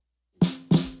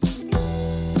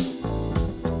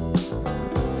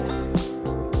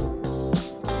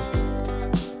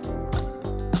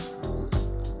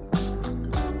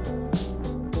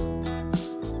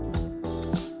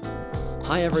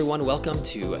Hi everyone, welcome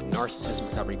to Narcissism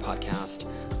Recovery Podcast.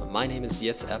 My name is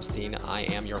Yitz Epstein. I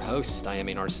am your host. I am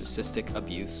a narcissistic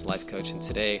abuse life coach, and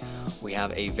today we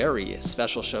have a very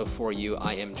special show for you.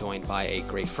 I am joined by a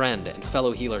great friend and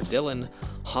fellow healer, Dylan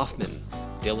Hoffman.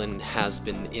 Dylan has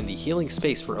been in the healing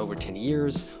space for over 10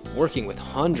 years, working with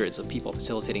hundreds of people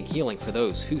facilitating healing for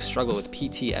those who struggle with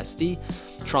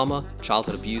PTSD, trauma,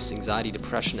 childhood abuse, anxiety,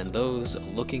 depression, and those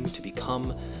looking to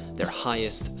become their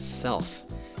highest self.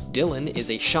 Dylan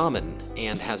is a shaman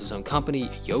and has his own company,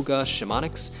 Yoga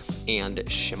Shamanics and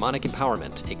Shamanic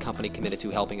Empowerment, a company committed to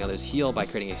helping others heal by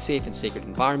creating a safe and sacred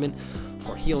environment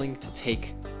for healing to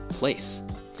take place.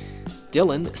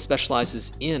 Dylan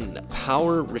specializes in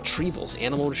power retrievals,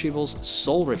 animal retrievals,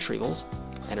 soul retrievals,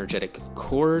 energetic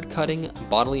cord cutting,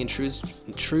 bodily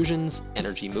intrusions,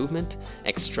 energy movement,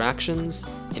 extractions,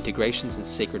 integrations in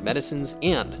sacred medicines,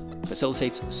 and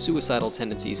facilitates suicidal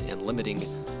tendencies and limiting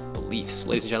beliefs.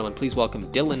 Ladies and gentlemen, please welcome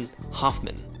Dylan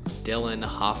Hoffman. Dylan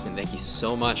Hoffman, thank you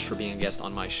so much for being a guest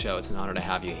on my show. It's an honor to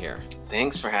have you here.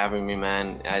 Thanks for having me,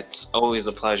 man. It's always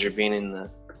a pleasure being in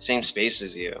the same space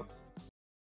as you.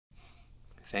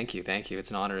 Thank you. It's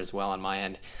an honor as well on my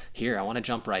end. Here, I want to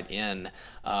jump right in.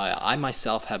 I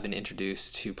myself have been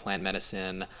introduced to plant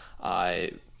medicine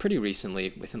pretty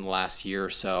recently, within the last year or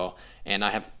so, and I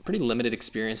have pretty limited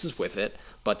experiences with it,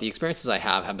 but the experiences I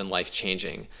have been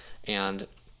life-changing. And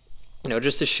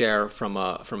just to share from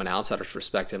an outsider's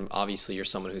perspective, obviously you're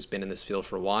someone who's been in this field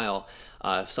for a while.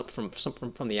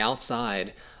 From the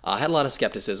outside, I had a lot of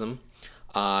skepticism.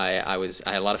 I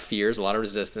had a lot of fears, a lot of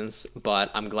resistance,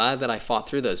 but I'm glad that I fought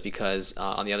through those because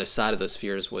on the other side of those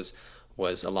fears was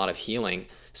a lot of healing.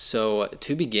 So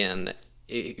to begin,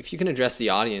 if you can address the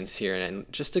audience here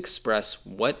and just express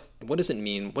what does it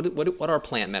mean? What are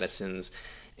plant medicines?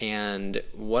 And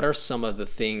what are some of the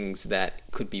things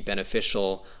that could be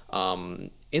beneficial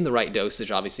in the right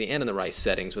dosage, obviously, and in the right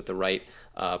settings with the right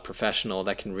professional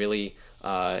that can really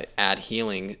add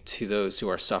healing to those who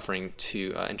are suffering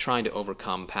and trying to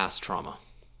overcome past trauma?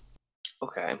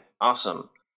 Okay, awesome.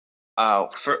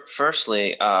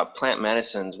 Firstly, plant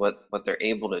medicines, what they're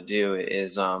able to do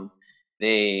is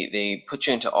they put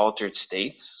you into altered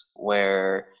states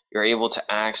where you're able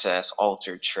to access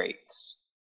altered traits.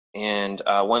 And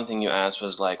one thing you asked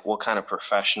was like, what kind of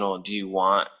professional do you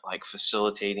want, like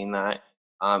facilitating that?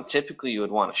 Typically, you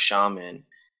would want a shaman.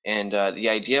 And the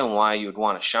idea and why you would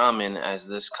want a shaman as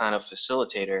this kind of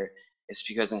facilitator is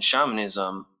because in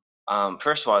shamanism,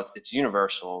 first of all, it's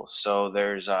universal. So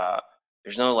there's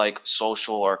no like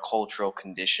social or cultural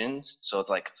conditions. So it's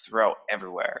like throughout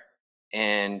everywhere.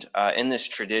 And in this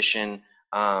tradition,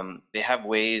 they have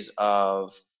ways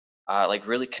of like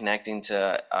really connecting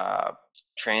to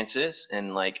trances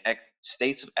and like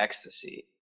states of ecstasy.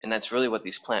 And that's really what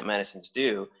these plant medicines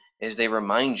do is they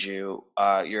remind you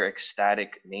your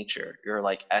ecstatic nature, your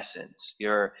like essence,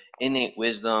 your innate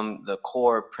wisdom, the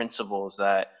core principles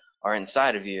that are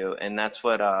inside of you. And that's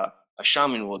what a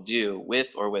shaman will do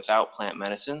with or without plant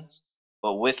medicines.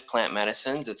 But with plant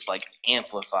medicines, it's like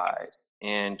amplified.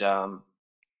 And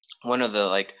one of the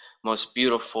like most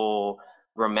beautiful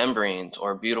remembrance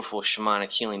or beautiful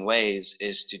shamanic healing ways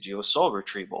is to do a soul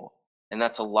retrieval. And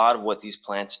that's a lot of what these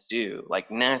plants do. Like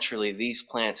naturally, these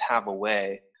plants have a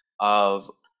way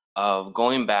of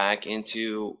going back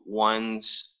into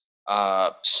one's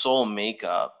soul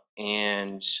makeup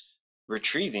and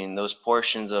retrieving those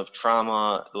portions of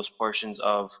trauma, those portions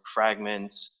of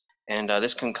fragments. And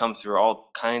this can come through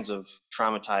all kinds of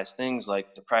traumatized things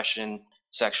like depression,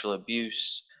 sexual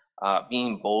abuse,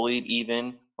 being bullied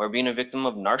even, or being a victim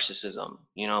of narcissism.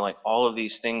 Like all of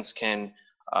these things can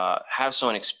have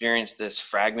someone experience this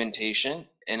fragmentation,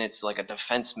 and it's like a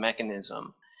defense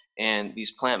mechanism. And these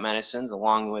plant medicines,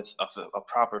 along with a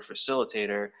proper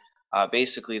facilitator,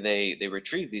 basically they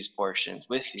retrieve these portions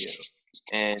with you.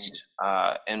 And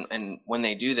when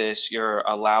they do this, you're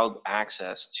allowed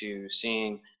access to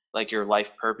seeing like your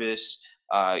life purpose.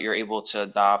 You're able to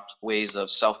adopt ways of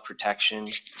self-protection,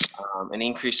 and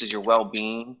increases your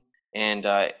well-being, and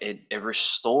it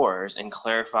restores and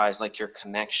clarifies like your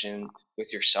connection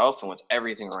with yourself and with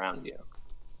everything around you.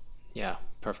 Yeah,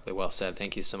 perfectly well said.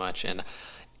 Thank you so much. And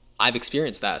I've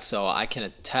experienced that, so I can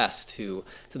attest to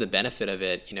the benefit of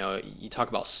it. You talk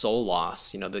about soul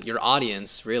loss. Your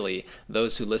audience, really,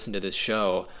 those who listen to this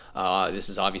show, this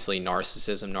is obviously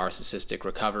narcissism, narcissistic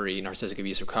recovery, narcissistic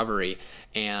abuse recovery,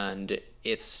 and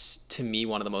it's to me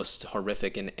one of the most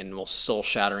horrific and most soul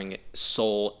shattering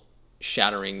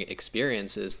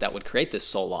experiences that would create this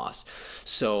soul loss.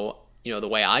 So the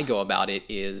way I go about it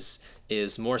is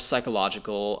is more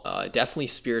psychological, definitely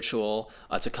spiritual.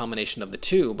 It's a combination of the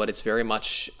two, but it's very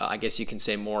much, I guess you can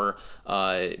say, more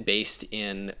based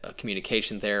in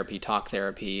communication therapy, talk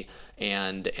therapy,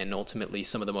 and ultimately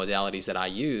some of the modalities that I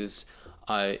use.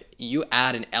 You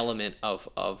add an element of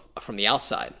from the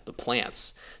outside, the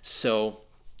plants. So,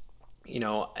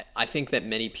 I think that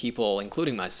many people,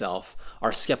 including myself,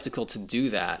 are skeptical to do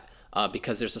that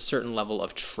because there's a certain level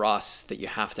of trust that you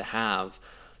have to have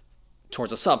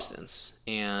towards a substance,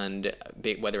 and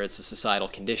whether it's a societal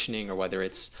conditioning or whether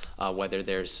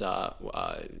there's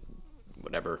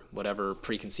whatever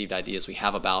preconceived ideas we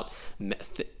have about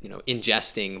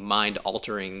ingesting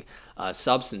mind-altering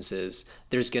substances,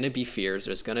 there's going to be fears.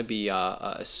 There's going to be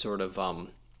a sort of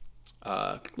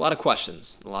a lot of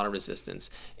questions, a lot of resistance.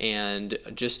 And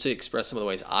just to express some of the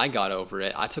ways I got over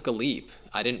it, I took a leap.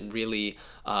 I didn't really,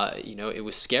 it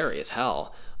was scary as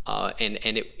hell.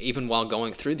 Even while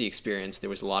going through the experience,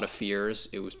 there was a lot of fears.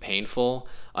 It was painful.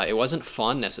 It wasn't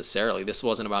fun necessarily. This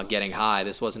wasn't about getting high.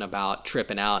 This wasn't about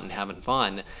tripping out and having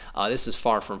fun. This is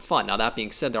far from fun. Now, that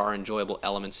being said, there are enjoyable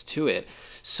elements to it.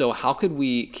 So how could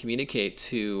we communicate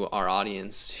to our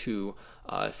audience who,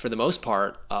 for the most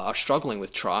part, are struggling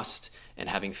with trust and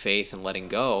having faith and letting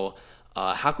go?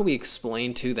 How can we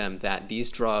explain to them that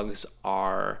these drugs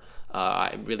are...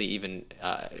 I really even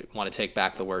want to take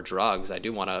back the word drugs. I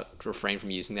do want to refrain from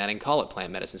using that and call it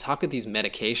plant medicines. How could these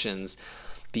medications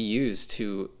be used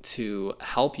to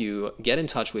help you get in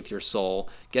touch with your soul,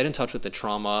 get in touch with the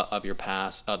trauma of your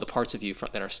past, the parts of you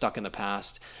that are stuck in the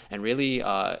past, and really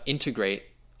integrate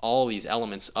all these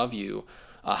elements of you?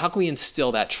 How can we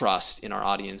instill that trust in our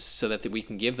audience so that we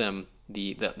can give them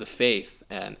the faith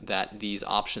and that these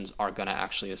options are going to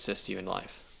actually assist you in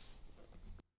life?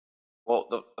 Well,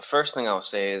 the first thing I'll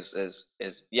say is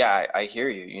yeah, I hear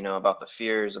you, about the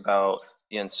fears, about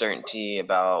the uncertainty,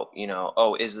 about,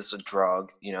 oh, is this a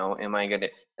drug? Am I gonna,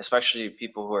 especially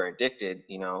people who are addicted,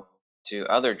 to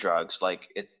other drugs, like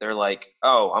they're like,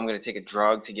 oh, I'm gonna take a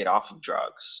drug to get off of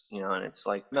drugs, and it's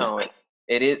like, no,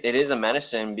 it is a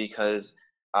medicine because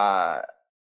uh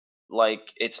like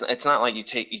it's not like you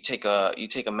take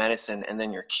a medicine and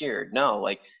then you're cured. No,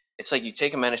 like it's like you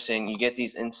take a medicine, you get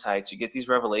these insights, you get these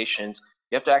revelations,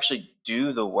 you have to actually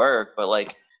do the work, but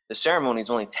like the ceremony is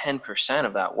only 10%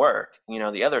 of that work.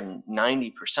 The other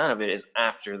 90% of it is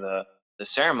after the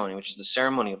ceremony, which is the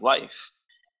ceremony of life.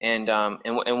 And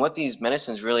what these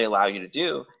medicines really allow you to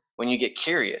do when you get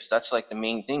curious, that's like the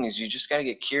main thing, is you just got to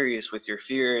get curious with your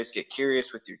fears, get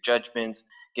curious with your judgments,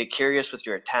 get curious with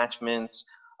your attachments,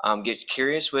 get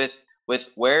curious with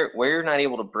where you're not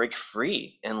able to break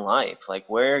free in life, like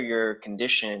where you're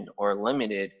conditioned or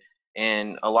limited.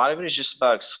 And a lot of it is just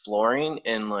about exploring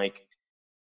and like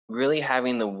really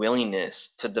having the willingness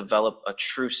to develop a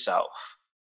true self.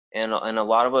 And a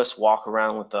lot of us walk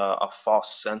around with a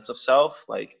false sense of self,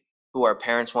 like who our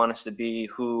parents want us to be,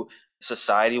 who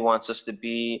society wants us to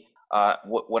be,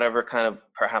 whatever kind of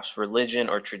perhaps religion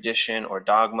or tradition or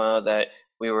dogma that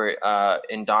we were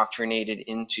indoctrinated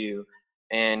into.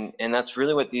 And that's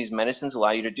really what these medicines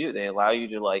allow you to do. They allow you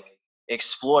to like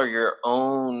explore your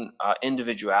own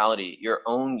individuality, your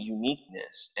own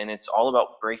uniqueness, and it's all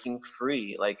about breaking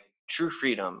free, like true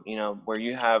freedom, where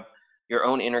you have your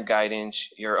own inner guidance,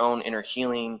 your own inner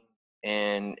healing,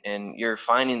 and you're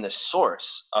finding the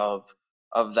source of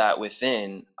that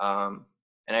within. And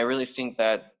I really think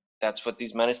that that's what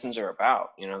these medicines are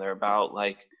about. They're about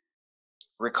like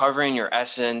recovering your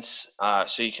essence,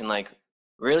 so you can like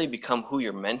really become who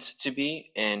you're meant to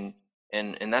be, and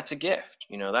that's a gift.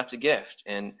 That's a gift,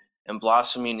 and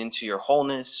blossoming into your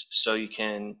wholeness, so you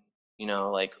can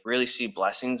like really see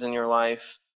blessings in your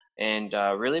life, and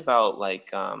really about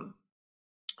like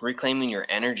reclaiming your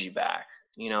energy back,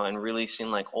 and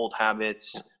releasing like old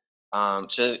habits,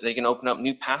 so that they can open up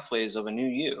new pathways of a new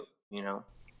you.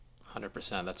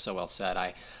 100%. That's so well said.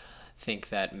 I think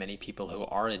that many people who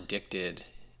are addicted,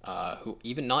 who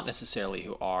even not necessarily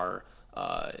who are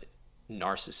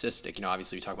narcissistic,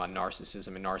 obviously we talk about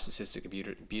narcissism and narcissistic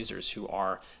abusers who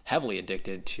are heavily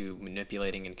addicted to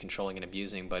manipulating and controlling and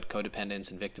abusing, but codependents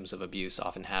and victims of abuse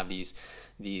often have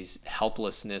these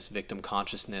helplessness, victim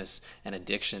consciousness, and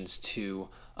addictions to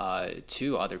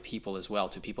other people as well,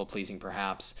 to people pleasing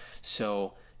perhaps.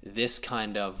 So this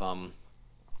kind of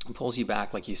pulls you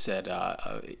back, like you said,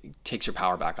 takes your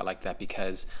power back. I like that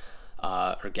because,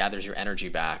 or gathers your energy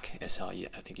back, is how I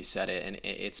think you said it. And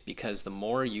it's because the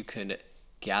more you could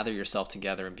gather yourself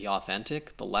together and be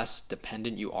authentic, the less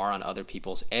dependent you are on other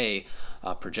people's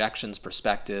projections,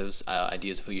 perspectives,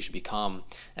 ideas of who you should become,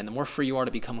 and the more free you are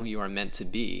to become who you are meant to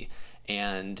be.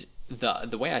 And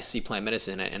the way I see plant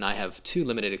medicine, and I have two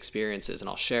limited experiences, and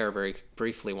I'll share very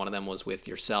briefly. One of them was with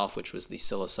yourself, which was the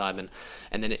psilocybin,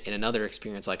 and then in another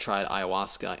experience, I tried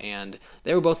ayahuasca, and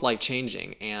they were both life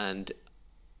changing. And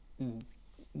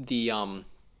the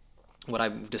what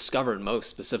I've discovered most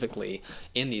specifically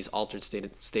in these altered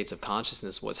states of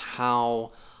consciousness was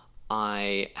how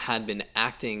I had been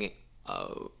acting,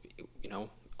 you know,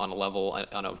 on a level,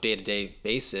 on a day-to-day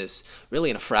basis,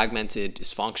 really in a fragmented,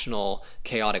 dysfunctional,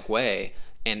 chaotic way,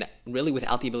 and really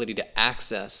without the ability to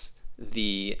access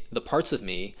the parts of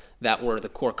me that were the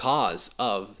core cause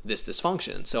of this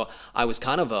dysfunction. So I was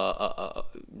kind of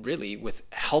really with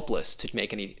helpless to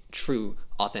make any true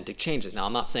authentic changes. Now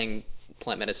I'm not saying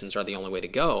plant medicines are the only way to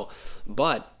go,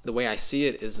 but the way I see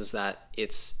it is that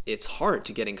it's hard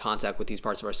to get in contact with these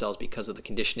parts of ourselves because of the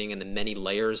conditioning and the many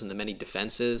layers and the many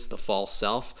defenses, the false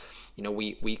self. You know,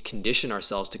 we condition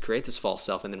ourselves to create this false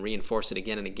self and then reinforce it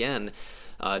again and again,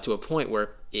 to a point where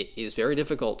it is very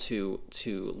difficult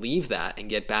to leave that and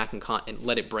get back and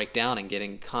let it break down and get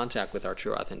in contact with our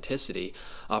true authenticity,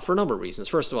 for a number of reasons.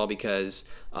 First of all,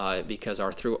 because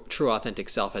our true authentic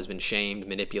self has been shamed,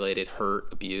 manipulated,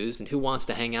 hurt, abused, and who wants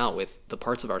to hang out with the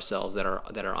parts of ourselves that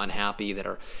are unhappy, that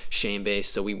are shame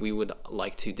based? So we would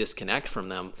like to disconnect from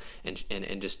them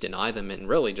and just deny them, and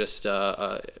really just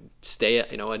stay.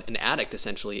 You know, an addict,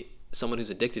 essentially, someone who's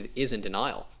addicted, is in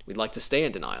denial. We'd like to stay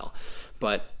in denial.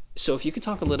 But so if you could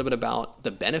talk a little bit about the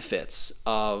benefits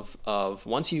of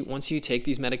once you take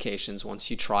these medications, once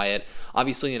you try it,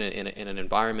 obviously in an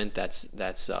environment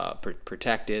that's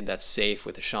protected, that's safe,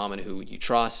 with a shaman who you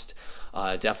trust.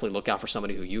 Definitely look out for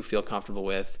somebody who you feel comfortable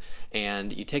with,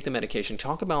 and you take the medication.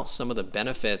 Talk about some of the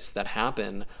benefits that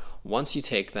happen once you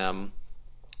take them.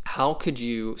 How could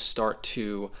you start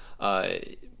to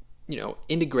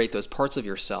integrate those parts of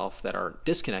yourself that are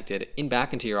disconnected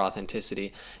back into your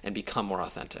authenticity and become more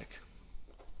authentic?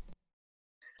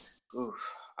 Oof.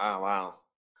 Oh, wow.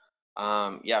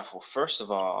 Yeah, well, first of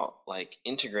all, like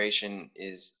integration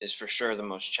is for sure the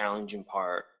most challenging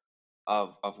part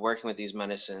of working with these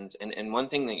medicines. And one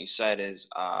thing that you said is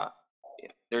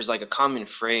there's like a common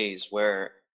phrase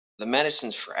where the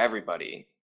medicine's for everybody,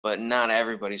 but not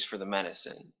everybody's for the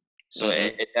medicine. So it,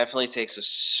 Mm-hmm. it definitely takes a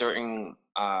certain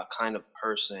kind of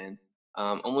person,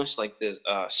 almost like this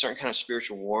certain kind of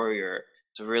spiritual warrior,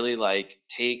 to really like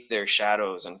take their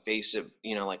shadows and face it.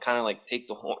 You know, like kind of like take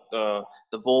the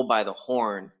bull by the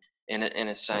horn in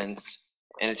a sense.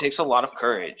 And it takes a lot of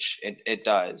courage. It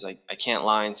does. Like I can't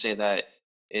lie and say that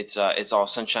it's all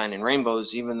sunshine and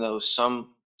rainbows, even though some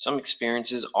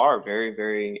experiences are very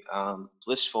very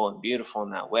blissful and beautiful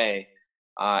in that way.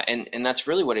 And that's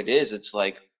really what it is. It's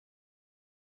like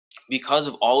because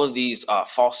of all of these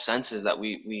false senses that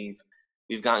we've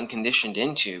gotten conditioned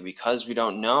into, because we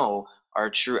don't know our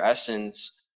true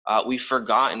essence. We've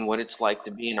forgotten what it's like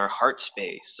to be in our heart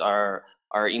space, our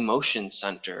emotion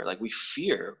center. Like we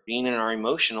fear being in our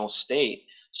emotional state,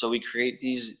 so we create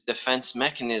these defense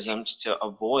mechanisms to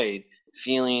avoid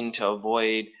feeling, to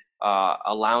avoid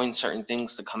allowing certain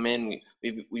things to come in.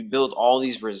 We build all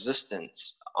these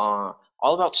resistance, all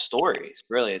about stories.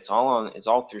 Really, it's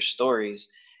all through stories,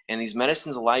 and these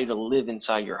medicines allow you to live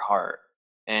inside your heart,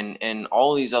 and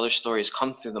all these other stories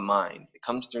come through the mind. It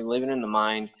comes through living in the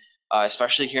mind.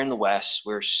 Especially here in the West,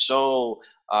 we're so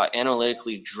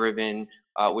analytically driven,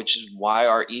 which is why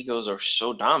our egos are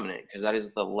so dominant, because that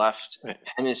is the left Right.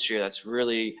 hemisphere that's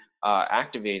really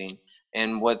activating.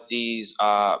 And what these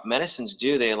medicines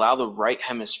do, they allow the right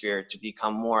hemisphere to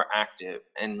become more active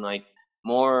and like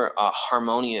more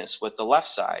harmonious with the left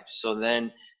side. So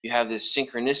then you have this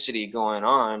synchronicity going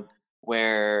on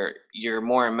where you're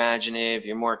more imaginative,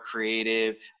 you're more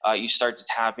creative. You start to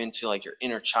tap into like your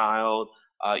inner child.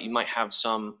 You might have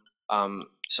some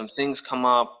things come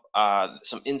up,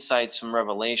 some insights, some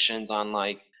revelations on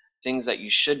like things that you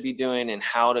should be doing and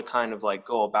how to kind of like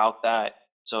go about that.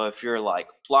 So if you're like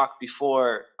blocked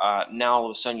before, now all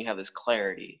of a sudden you have this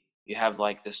clarity. You have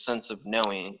like this sense of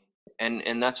knowing,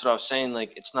 and that's what I was saying.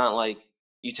 Like it's not like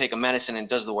you take a medicine and it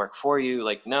does the work for you.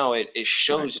 Like no, it Right.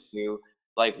 shows you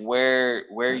like where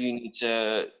Right. you need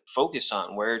to focus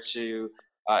on, where to.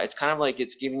 It's kind of like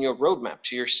it's giving you a roadmap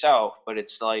to yourself, but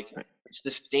it's like Right. it's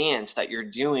this dance that you're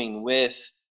doing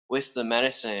with the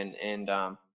medicine, and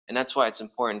that's why it's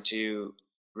important to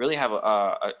really have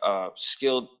a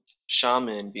skilled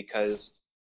shaman, because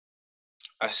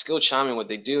a skilled shaman, what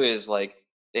they do is like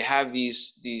they have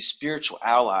these spiritual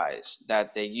allies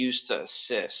that they use to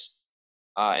assist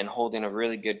in holding a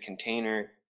really good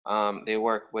container. They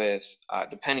work with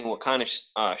depending what kind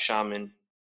of shaman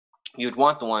you would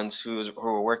want, the ones who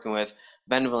are working with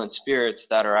benevolent spirits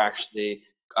that are actually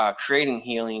creating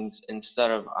healings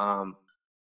instead of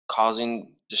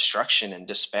causing destruction and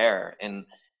despair. And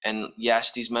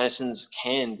yes, these medicines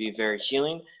can be very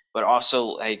healing, but also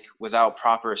like without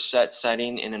proper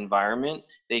setting and environment,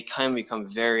 they can become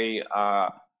very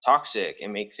toxic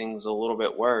and make things a little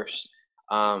bit worse.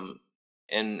 um,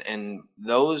 and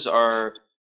those are,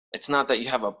 it's not that you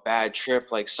have a bad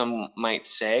trip like some might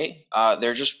say.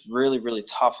 They're just really really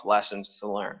tough lessons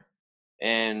to learn.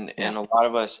 And a lot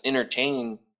of us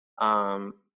entertain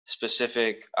um,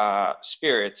 specific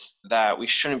spirits that we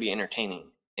shouldn't be entertaining,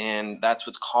 and that's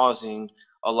what's causing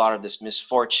a lot of this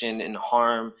misfortune and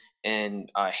harm and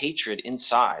hatred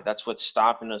inside. That's what's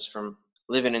stopping us from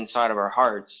living inside of our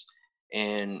hearts.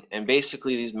 And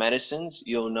basically these medicines,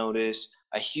 you'll notice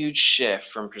a huge shift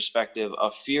from perspective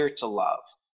of fear to love.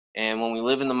 And when we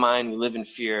live in the mind, we live in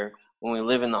fear. When we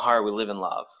live in the heart, we live in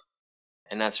love.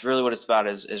 And that's really what it's about,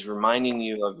 is reminding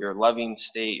you of your loving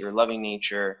state, your loving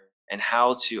nature, and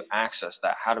how to access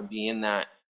that, how to be in that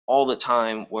all the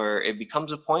time, where it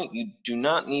becomes a point you do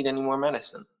not need any more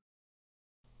medicine.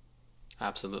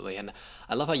 Absolutely. And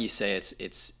I love how you say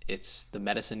it's the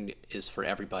medicine is for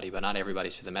everybody, but not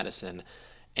everybody's for the medicine.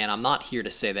 And I'm not here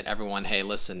to say that everyone, hey,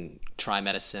 listen, try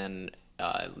medicine.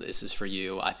 This is for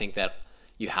you. I think that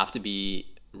you have to be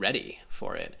ready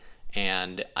for it.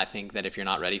 And I think that if you're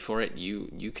not ready for it,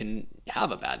 you can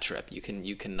have a bad trip. You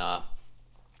can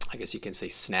I guess you can say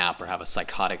snap or have a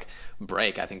psychotic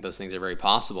break. I think those things are very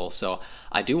possible. So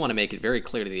I do want to make it very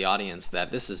clear to the audience that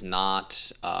this is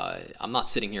not, I'm not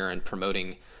sitting here and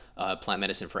promoting plant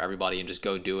medicine for everybody and just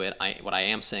go do it. What I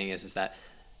am saying is that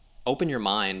open your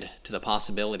mind to the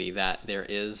possibility that there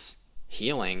is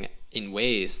healing in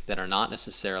ways that are not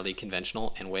necessarily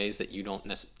conventional, and ways that you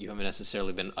haven't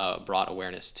necessarily been brought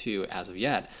awareness to as of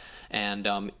yet. And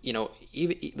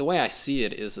even the way I see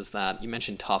it is that you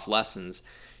mentioned tough lessons.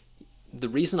 The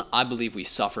reason I believe we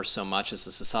suffer so much as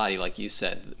a society, like you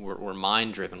said, we're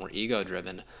mind driven, we're ego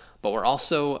driven, but we're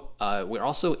also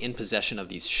in possession of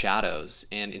these shadows.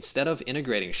 And instead of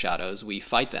integrating shadows, we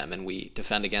fight them and we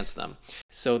defend against them.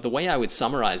 So the way I would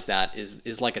summarize that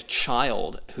is like a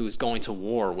child who's going to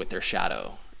war with their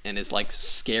shadow and is like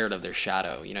scared of their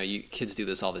shadow. You kids do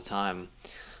this all the time.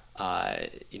 They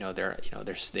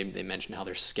mention how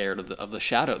they're scared of the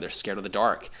shadow. They're scared of the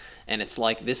dark, and it's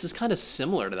like this is kind of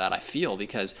similar to that. I feel,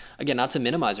 because again, not to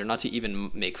minimize or not to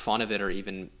even make fun of it or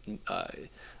even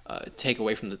take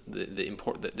away from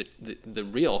the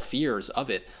real fears of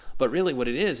it, but really what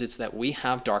it is, it's that we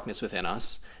have darkness within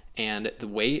us, and the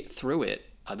way through it,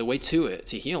 the way to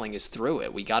healing is through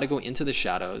it. We got to go into the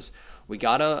shadows. We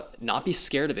got to not be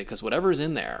scared of it, because whatever is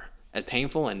in there, as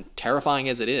painful and terrifying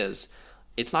as it is,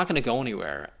 it's not going to go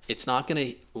anywhere. It's not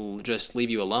going to just leave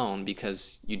you alone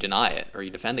because you deny it or you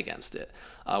defend against it.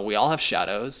 We all have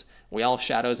shadows.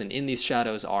 And in these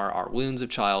shadows are our wounds of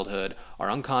childhood, our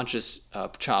unconscious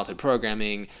childhood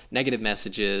programming, negative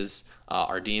messages,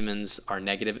 our demons, our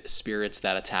negative spirits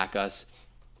that attack us.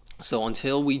 So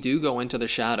until we do go into the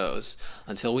shadows,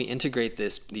 until we integrate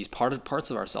these parts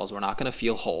of ourselves, we're not going to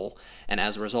feel whole. And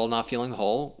as a result of not feeling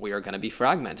whole, we are going to be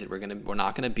fragmented. We're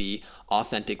not going to be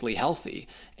authentically healthy.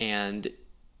 And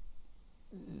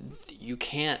you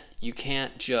can't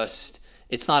just,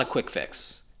 it's not a quick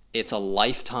fix. It's a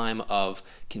lifetime of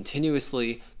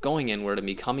continuously going inward and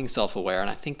becoming self-aware. And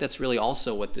I think that's really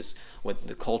also what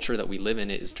the culture that we live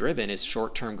in is driven, is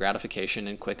short-term gratification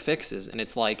and quick fixes. And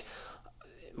it's like,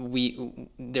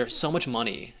 there's so much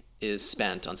money is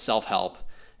spent on self-help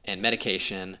and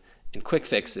medication and quick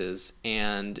fixes,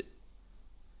 and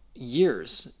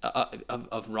years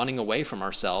of running away from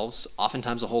ourselves,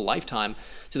 oftentimes a whole lifetime,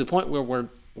 to the point where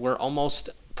we're almost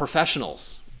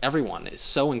professionals. Everyone is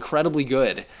so incredibly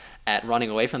good at running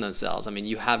away from themselves. I mean,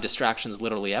 you have distractions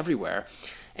literally everywhere.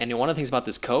 And one of the things about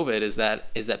this COVID is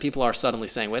that people are suddenly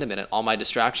saying, wait a minute, all my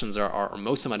distractions or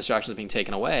most of my distractions are being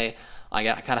taken away. I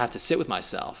kind of have to sit with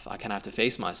myself. I kind of have to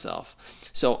face myself.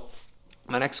 So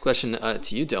my next question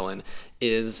to you, Dylan,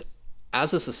 is,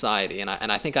 as a society, and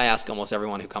I think I ask almost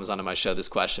everyone who comes onto my show this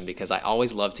question, because I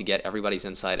always love to get everybody's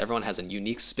insight. Everyone has a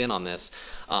unique spin on this.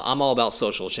 I'm all about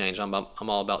social change. I'm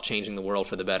all about changing the world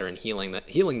for the better and healing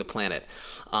the planet.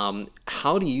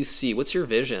 How do you see, what's your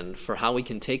vision for how we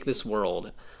can take this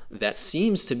world that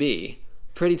seems to be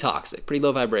pretty toxic, pretty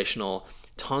low vibrational,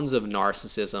 tons of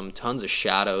narcissism, tons of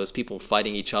shadows, people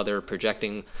fighting each other,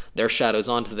 projecting their shadows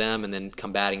onto them and then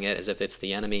combating it as if it's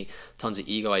the enemy, tons of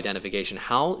ego identification.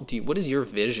 What is your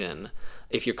vision,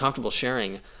 if you're comfortable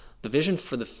sharing, the vision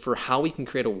for how we can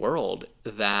create a world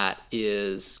that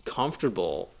is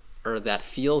comfortable, or that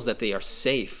feels that they are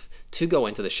safe to go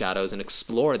into the shadows and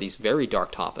explore these very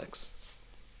dark topics?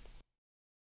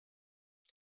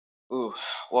 Ooh,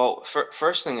 well,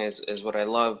 first thing is what I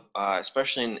love,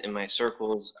 especially in my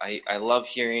circles. I love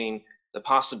hearing the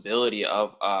possibility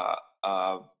of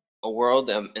a world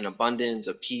in abundance,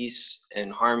 of peace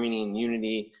and harmony and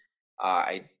unity.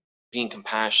 I being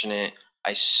compassionate.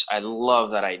 I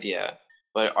love that idea.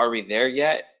 But are we there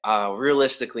yet?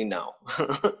 Realistically, no.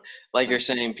 Like you're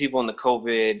saying, people in the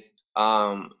COVID,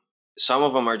 um, some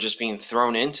of them are just being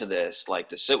thrown into this, like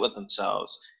to sit with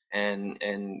themselves, and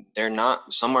they're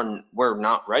not, some are were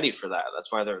not ready for that.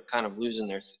 That's why they're kind of losing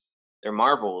their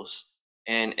marbles.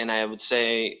 And I would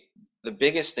say the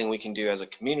biggest thing we can do as a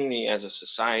community, as a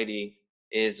society,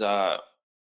 is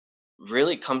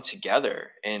really come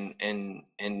together and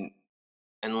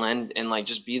lend and like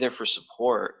just be there for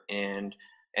support, and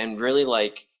really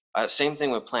like same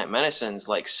thing with plant medicines,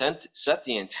 like set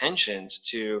the intentions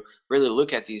to really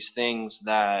look at these things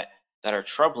that are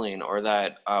troubling, or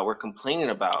that we're complaining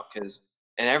about, because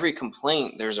in every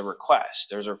complaint there's a request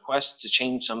to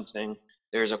change something,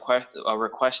 there's a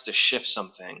request to shift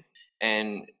something.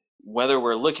 And whether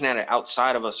we're looking at it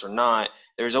outside of us or not,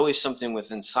 there's always something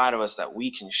within inside of us that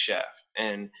we can shift.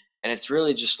 And it's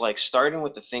really just like starting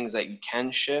with the things that you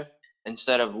can shift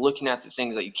instead of looking at the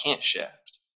things that you can't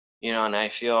shift. And I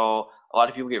feel a lot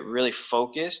of people get really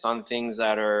focused on things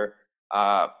that are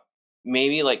uh,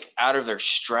 maybe like out of their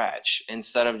stretch,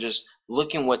 instead of just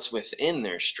looking what's within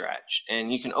their stretch.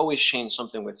 And you can always change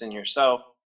something within yourself.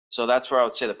 So that's where I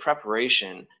would say the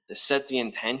preparation, to set the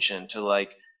intention to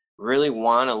like really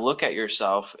want to look at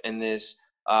yourself in this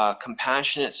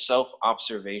compassionate,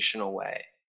 self-observational way.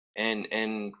 And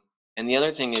and and the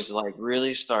other thing is like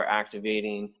really start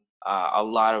activating a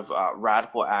lot of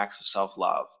radical acts of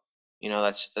self-love.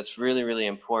 That's really really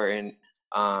important,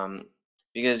 um,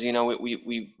 because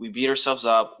we beat ourselves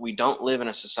up. We don't live in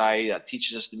a society that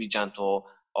teaches us to be gentle,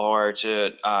 or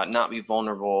to not be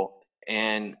vulnerable.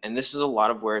 And this is a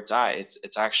lot of where it's at.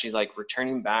 It's actually like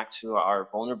returning back to our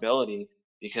vulnerability,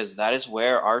 because that is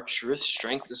where our truth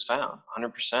strength is found,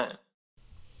 100%.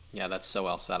 Yeah, that's so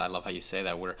well said. I love how you say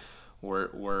that.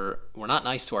 We're not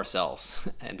nice to ourselves,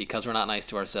 and because we're not nice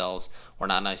to ourselves, we're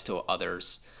not nice to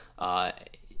others. Uh,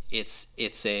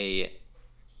 it's a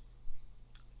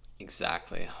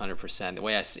Exactly, 100%. The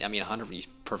way I see, I mean, 100. You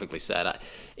perfectly said.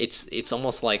 It's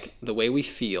almost like the way we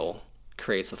feel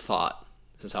creates a thought.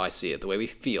 This is how I see it. The way we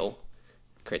feel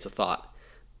creates a thought.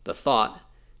 The thought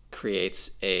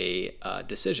creates a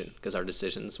decision, because our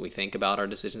decisions, we think about our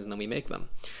decisions and then we make them.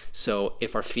 So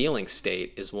if our feeling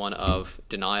state is one of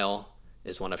denial,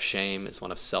 is one of shame, is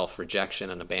one of self-rejection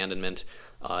and abandonment,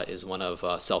 is one of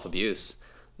self-abuse,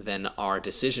 then our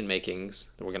decision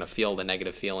makings, we're going to feel the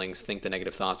negative feelings, think the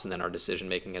negative thoughts, and then our decision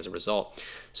making as a result.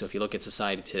 So if you look at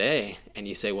society today and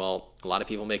you say, well, a lot of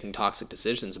people making toxic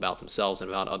decisions about themselves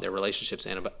and about their relationships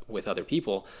and with other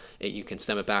people, you can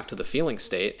stem it back to the feeling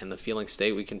state, and the feeling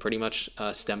state we can pretty much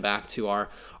stem back to our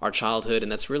childhood.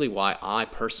 And that's really why I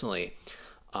personally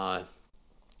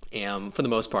am, for the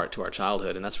most part, to our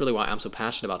childhood. And that's really why I'm so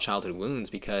passionate about childhood wounds,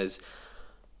 because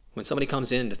when somebody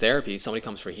comes into therapy, somebody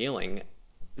comes for healing,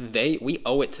 we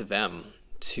owe it to them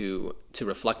to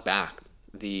reflect back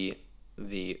the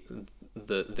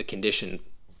condition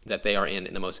that they are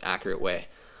in the most accurate way.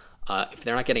 If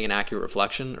they're not getting an accurate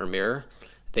reflection or mirror,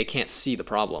 they can't see the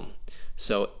problem.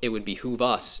 So it would behoove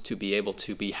us to be able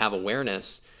to have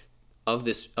awareness of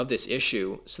this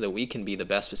issue, so that we can be the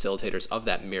best facilitators of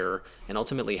that mirror and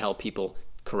ultimately help people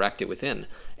correct it within.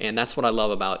 And that's what I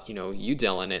love about you,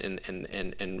 Dylan,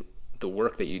 and the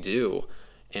work that you do.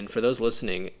 And for those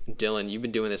listening, Dylan, you've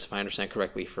been doing this, if I understand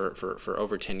correctly, for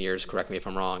over 10 years. Correct me if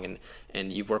I'm wrong.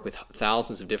 And you've worked with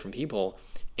thousands of different people,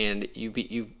 and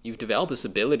you've developed this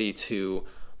ability to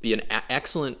be an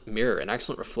excellent mirror, an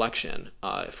excellent reflection,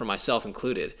 for myself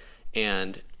included.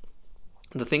 And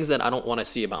the things that I don't want to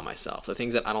see about myself, the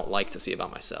things that I don't like to see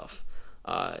about myself.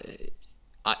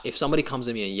 If somebody comes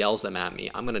to me and yells them at me,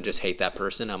 I'm going to just hate that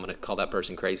person. I'm going to call that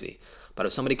person crazy. But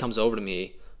if somebody comes over to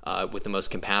me with the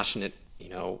most compassionate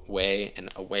way, and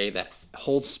a way that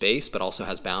holds space but also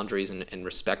has boundaries and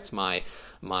respects my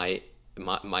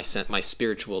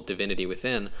spiritual divinity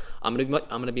within, I'm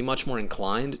gonna be much more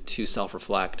inclined to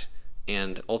self-reflect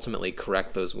and ultimately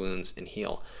correct those wounds and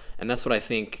heal. And that's what I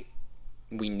think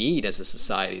we need as a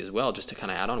society as well. Just to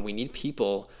kind of add on, we need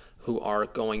people who are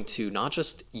going to not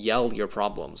just yell your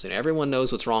problems. And everyone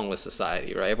knows what's wrong with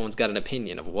society, right? Everyone's got an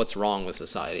opinion of what's wrong with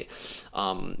society.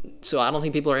 So I don't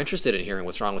think people are interested in hearing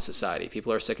what's wrong with society.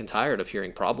 People are sick and tired of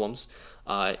hearing problems.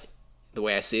 The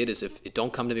way I see it is, if it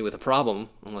don't come to me with a problem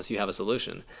unless you have a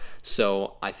solution.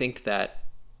 So I think that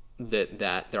there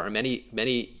are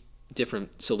many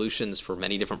different solutions for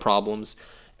many different problems,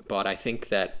 but I think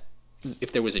that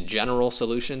if there was a general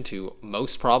solution to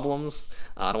most problems,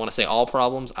 I don't want to say all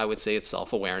problems, I would say it's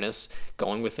self-awareness,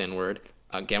 going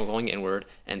inward,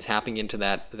 and tapping into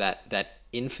that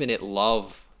infinite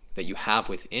love that you have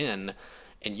within.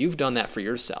 And you've done that for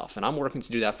yourself, and I'm working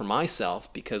to do that for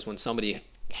myself, because when somebody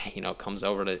comes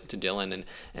over to Dylan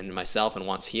and myself and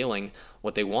wants healing,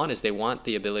 what they want is they want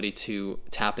the ability to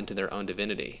tap into their own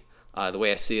divinity. The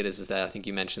way I see it is that, I think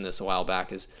you mentioned this a while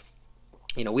back, is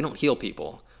we don't heal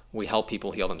people, we help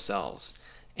people heal themselves.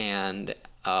 And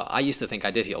I used to think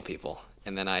I did heal people,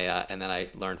 and then I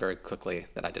learned very quickly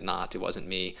that I did not. It wasn't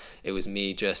me. It was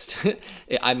me just.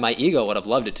 My ego would have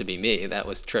loved it to be me.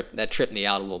 That tripped me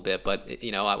out a little bit. But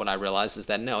what I realized is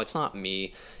that no, it's not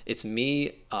me. It's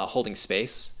me holding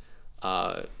space,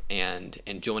 and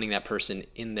joining that person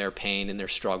in their pain, in their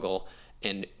struggle,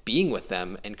 and being with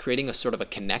them and creating a sort of a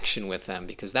connection with them,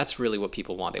 because that's really what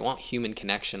people want. They want human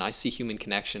connection. I see human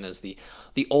connection as the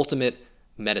ultimate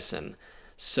medicine.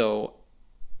 So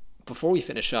before we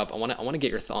finish up, I want to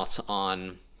get your thoughts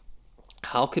on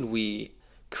how could we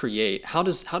create how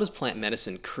does plant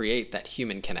medicine create that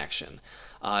human connection?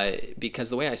 Because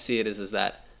the way I see it is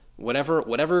that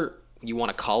whatever you want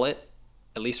to call it,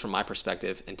 at least from my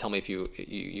perspective, and tell me if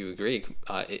you agree,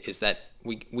 is that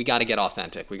we got to get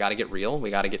authentic, we got to get real, we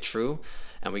got to get true,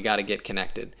 and we got to get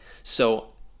connected.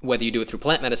 So whether you do it through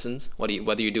plant medicines,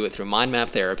 whether you do it through mind map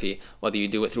therapy, whether you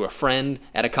do it through a friend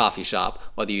at a coffee shop,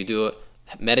 whether you do it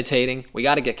meditating, we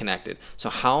got to get connected. So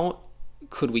how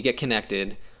could we get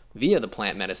connected via the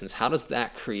plant medicines? How does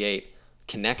that create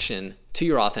connection to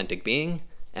your authentic being,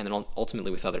 and then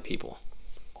ultimately with other people?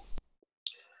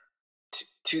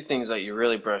 Two things that you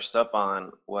really brushed up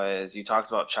on was you talked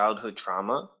about childhood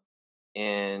trauma,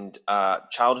 and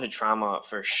childhood trauma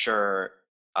for sure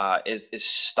is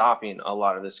stopping a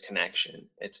lot of this connection.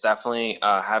 It's definitely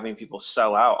having people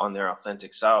sell out on their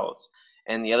authentic selves.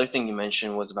 And the other thing you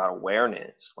mentioned was about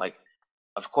awareness. Like,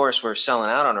 of course, we're selling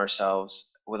out on ourselves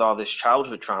with all this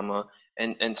childhood trauma,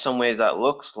 and in some ways that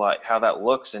looks like how that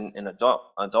looks in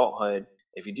adulthood.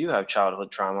 If you do have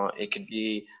childhood trauma, it could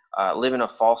be living a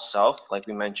false self, like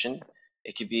we mentioned.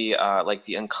 It could be like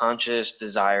the unconscious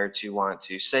desire to want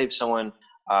to save someone,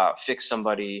 fix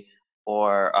somebody,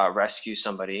 or rescue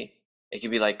somebody. It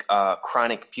could be like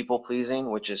chronic people pleasing,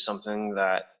 which is something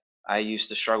that I used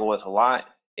to struggle with a lot.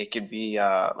 It could be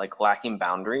like lacking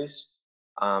boundaries,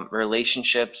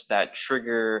 relationships that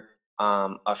trigger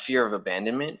a fear of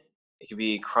abandonment. It could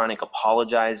be chronic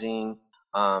apologizing,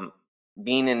 um,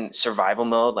 being in survival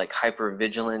mode, like hyper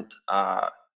vigilant,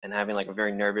 and having like a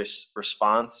very nervous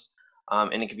response.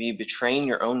 And it could be betraying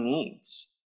your own needs,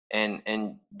 and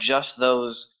just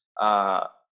those.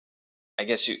 I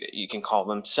guess you can call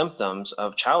them symptoms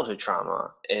of childhood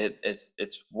trauma.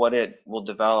 It's what it will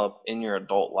develop in your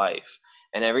adult life.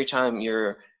 And every time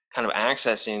you're kind of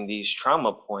accessing these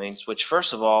trauma points, which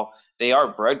first of all, they are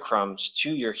breadcrumbs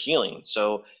to your healing.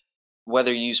 So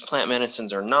whether you use plant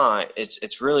medicines or not,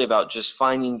 it's really about just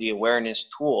finding the awareness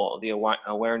tool, the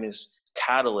awareness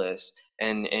catalyst,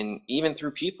 and even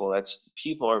through people. That's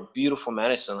people are beautiful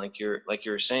medicine, like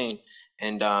you're saying,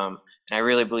 and I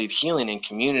really believe healing in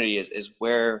community is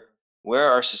where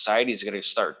our society is going to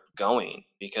start going,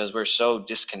 because we're so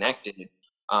disconnected.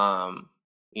 Um,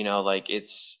 like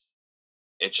it's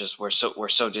just we're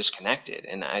so disconnected,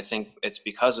 and I think it's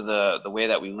because of the way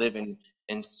that we live in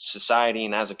society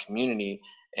and as a community.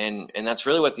 And that's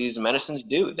really what these medicines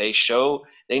do.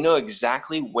 They know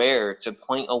exactly where to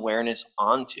point awareness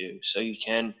onto, so you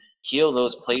can heal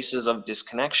those places of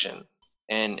disconnection,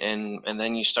 and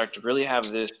then you start to really have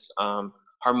this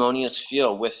harmonious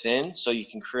feel within, so you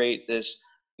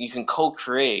can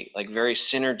co-create like very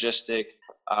synergistic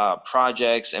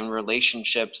projects and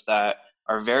relationships that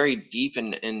are very deep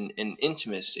in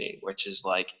intimacy, which is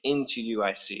like into you,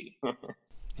 I see.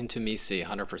 Intimacy,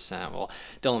 100%. Well,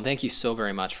 Dylan, thank you so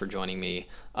very much for joining me.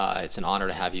 It's an honor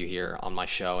to have you here on my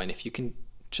show. And if you can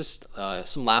just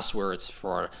some last words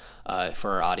for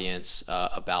our audience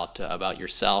about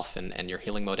yourself and your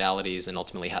healing modalities, and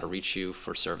ultimately how to reach you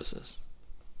for services.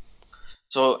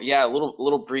 So yeah, a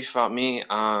little brief about me.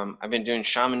 I've been doing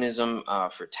shamanism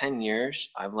for 10 years.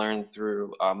 I've learned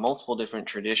through multiple different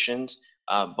traditions,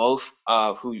 both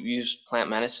who use plant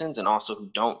medicines and also who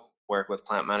don't work with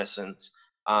plant medicines.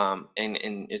 And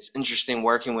it's interesting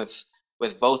working with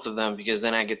both of them, because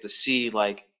then I get to see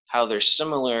like how they're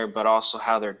similar, but also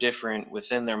how they're different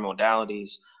within their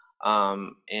modalities.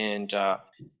 And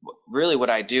really what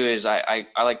I do is I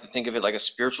like to think of it like a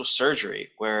spiritual surgery,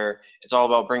 where it's all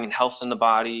about bringing health in the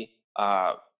body,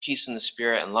 peace in the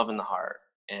spirit, and love in the heart.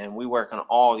 And we work on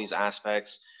all these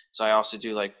aspects So I also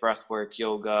do like breath work,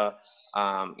 yoga,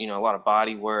 a lot of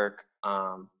body work,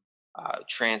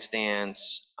 trance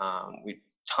dance,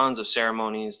 tons of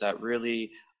ceremonies that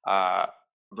really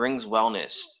brings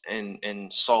wellness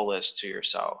and solace to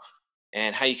yourself.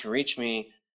 And how you can reach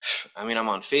me, I mean, I'm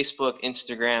on Facebook,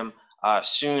 Instagram.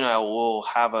 Soon I will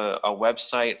have a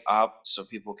website up so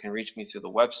people can reach me through the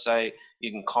website.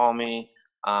 You can call me,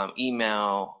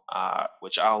 email,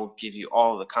 which I'll give you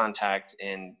all of the contact.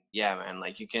 And yeah, man,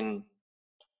 like you can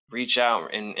reach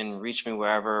out and reach me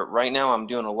wherever. Right now, I'm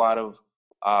doing a lot of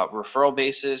referral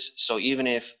basis. So even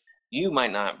if you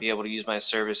might not be able to use my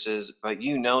services, but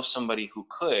you know somebody who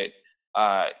could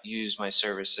use my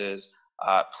services,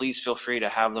 please feel free to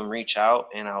have them reach out,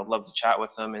 and I would love to chat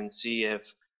with them and see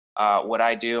if what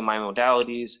I do, my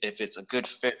modalities, if it's a good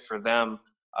fit for them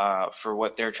for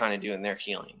what they're trying to do in their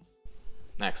healing.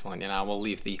 Excellent. And I will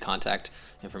leave the contact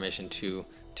information for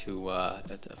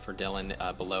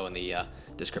Dylan below in the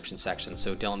description section.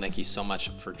 So Dylan, thank you so much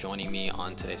for joining me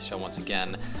on today's show once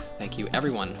again. Thank you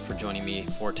everyone for joining me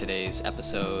for today's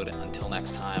episode. Until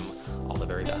next time, all the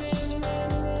very best.